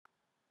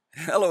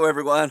Hello,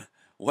 everyone.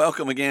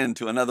 Welcome again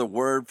to another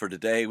Word for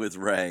Today with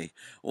Ray.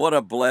 What a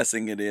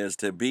blessing it is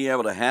to be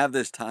able to have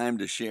this time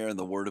to share in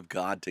the Word of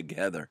God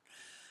together.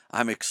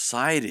 I'm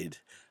excited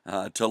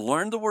to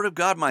learn the Word of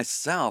God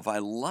myself. I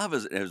love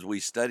as we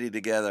study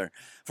together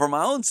for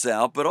my own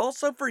self, but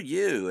also for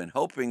you, and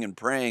hoping and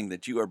praying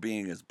that you are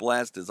being as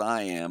blessed as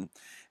I am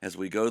as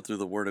we go through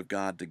the Word of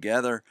God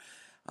together,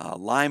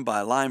 line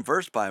by line,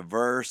 verse by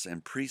verse,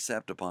 and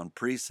precept upon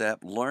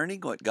precept,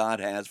 learning what God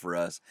has for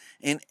us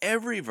in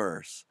every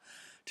verse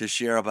to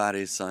share about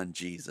his son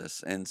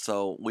Jesus. And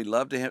so we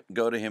love to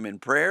go to him in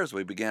prayer as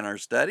we begin our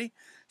study.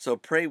 So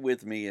pray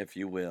with me if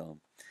you will.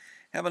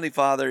 Heavenly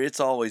Father, it's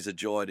always a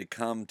joy to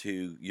come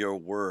to your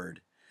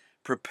word,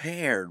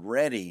 prepared,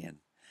 ready, and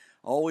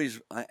always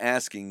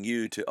asking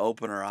you to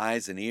open our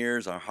eyes and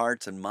ears, our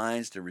hearts and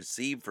minds to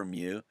receive from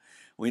you.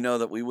 We know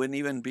that we wouldn't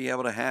even be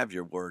able to have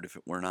your word if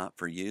it were not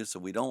for you, so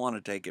we don't want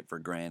to take it for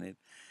granted.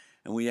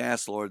 And we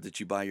ask, Lord, that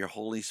you by your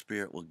Holy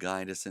Spirit will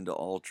guide us into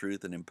all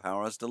truth and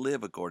empower us to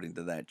live according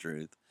to that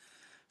truth,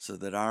 so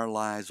that our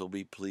lives will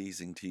be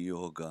pleasing to you,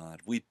 O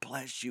God. We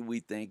bless you. We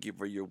thank you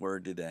for your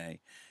word today.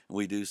 And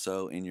we do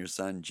so in your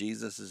Son,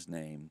 Jesus'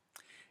 name.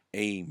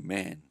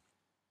 Amen.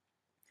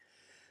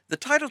 The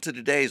title to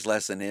today's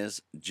lesson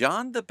is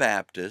John the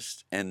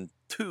Baptist and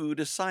Two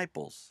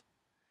Disciples.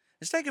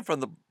 It's taken from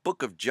the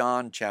book of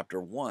John,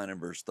 chapter 1, and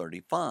verse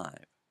 35.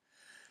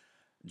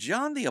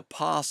 John the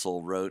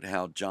Apostle wrote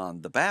how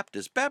John the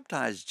Baptist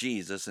baptized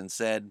Jesus and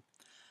said,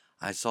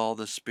 I saw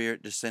the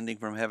Spirit descending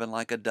from heaven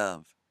like a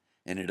dove,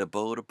 and it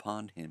abode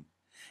upon him.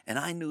 And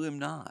I knew him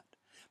not.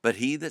 But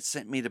he that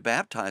sent me to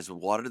baptize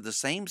with water, the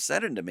same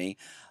said unto me,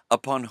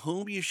 Upon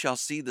whom you shall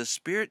see the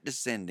Spirit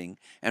descending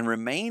and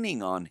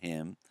remaining on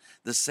him,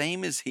 the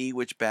same is he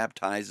which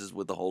baptizes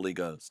with the Holy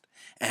Ghost.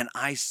 And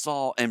I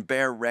saw and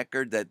bear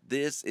record that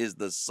this is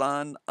the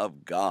Son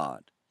of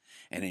God.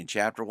 And in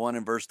chapter 1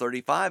 and verse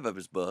 35 of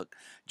his book,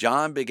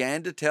 John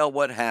began to tell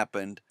what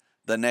happened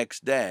the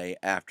next day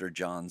after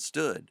John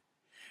stood,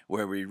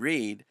 where we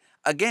read,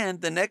 Again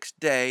the next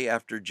day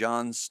after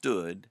John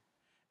stood,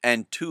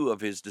 and two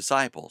of his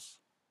disciples.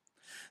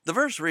 The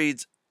verse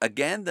reads,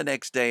 Again the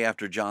next day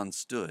after John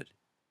stood.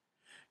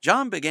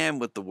 John began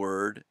with the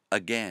word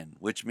again,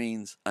 which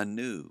means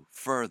anew,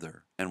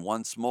 further, and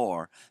once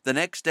more, the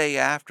next day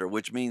after,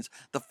 which means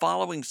the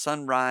following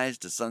sunrise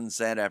to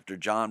sunset after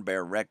John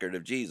bare record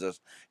of Jesus,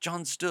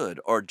 John stood,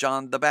 or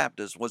John the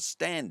Baptist was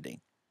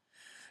standing.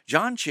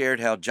 John shared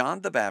how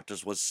John the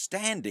Baptist was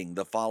standing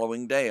the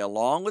following day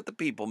along with the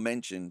people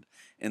mentioned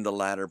in the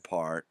latter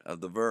part of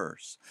the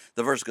verse.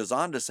 The verse goes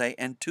on to say,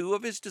 and two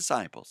of his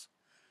disciples.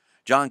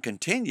 John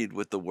continued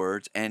with the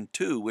words, and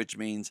two, which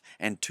means,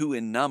 and two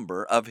in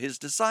number of his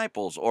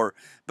disciples, or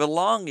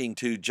belonging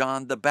to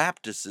John the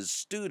Baptist's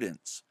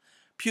students,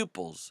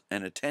 pupils,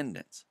 and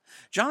attendants.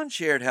 John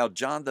shared how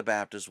John the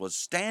Baptist was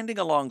standing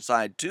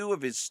alongside two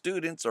of his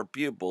students or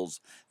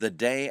pupils the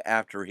day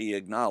after he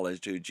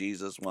acknowledged who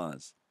Jesus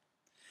was.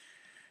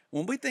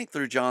 When we think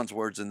through John's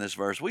words in this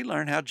verse, we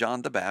learn how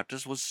John the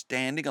Baptist was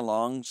standing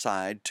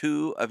alongside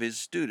two of his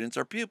students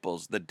or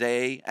pupils the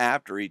day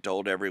after he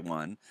told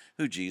everyone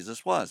who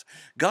Jesus was.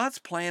 God's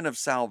plan of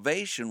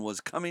salvation was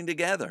coming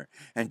together,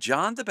 and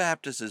John the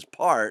Baptist's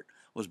part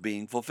was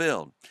being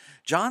fulfilled.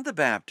 John the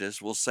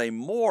Baptist will say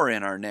more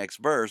in our next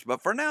verse,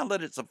 but for now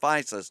let it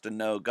suffice us to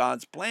know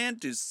God's plan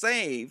to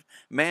save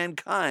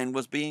mankind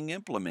was being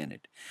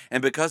implemented.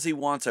 And because he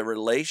wants a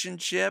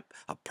relationship,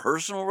 a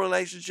personal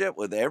relationship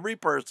with every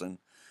person,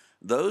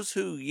 those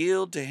who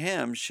yield to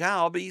him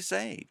shall be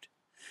saved.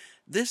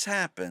 This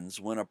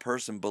happens when a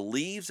person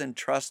believes and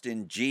trusts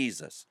in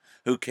Jesus,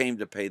 who came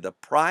to pay the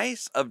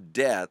price of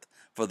death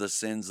for the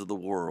sins of the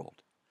world.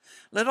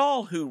 Let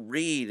all who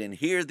read and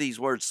hear these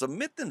words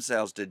submit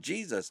themselves to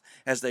Jesus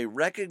as they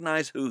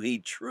recognize who he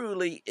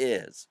truly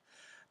is,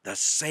 the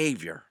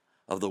Savior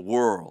of the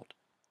world.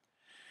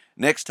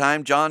 Next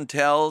time, John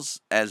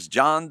tells, as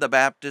John the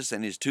Baptist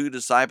and his two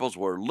disciples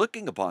were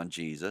looking upon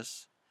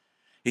Jesus,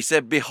 he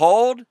said,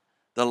 Behold,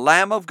 the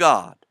Lamb of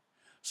God.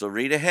 So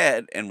read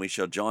ahead, and we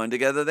shall join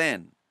together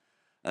then.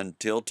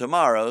 Until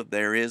tomorrow,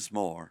 there is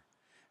more.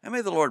 And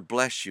may the Lord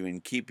bless you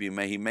and keep you.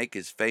 May he make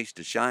his face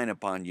to shine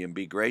upon you and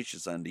be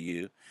gracious unto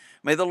you.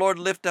 May the Lord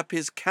lift up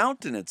his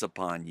countenance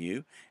upon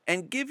you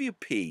and give you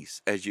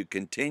peace as you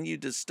continue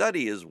to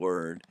study his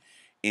word.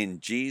 In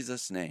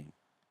Jesus' name.